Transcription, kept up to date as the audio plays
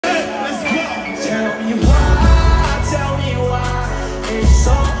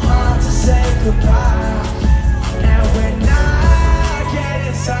goodbye. And when I get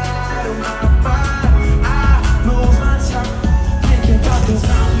inside of my mind, I lose my time thinking about the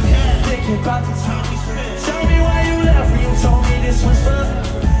time we had, thinking about the time we spent. Tell me why you left when you told me this was fun.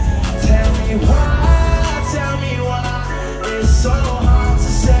 Tell me why, tell me why. It's so hard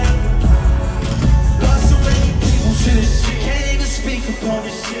to say. Lost so many people to this shit, can't even speak upon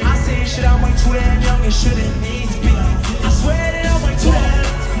this shit. I say shit, I'm way too damn young and shouldn't need to be. I swear that I'm way too damn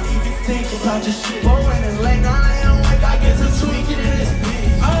young to even think about this shit. But when it's late night, I'm like, I get to tweaking in this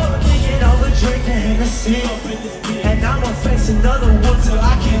beat. Oh, thinking over drinking Hennessy. And I'ma face another one till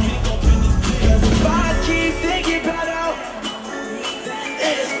I can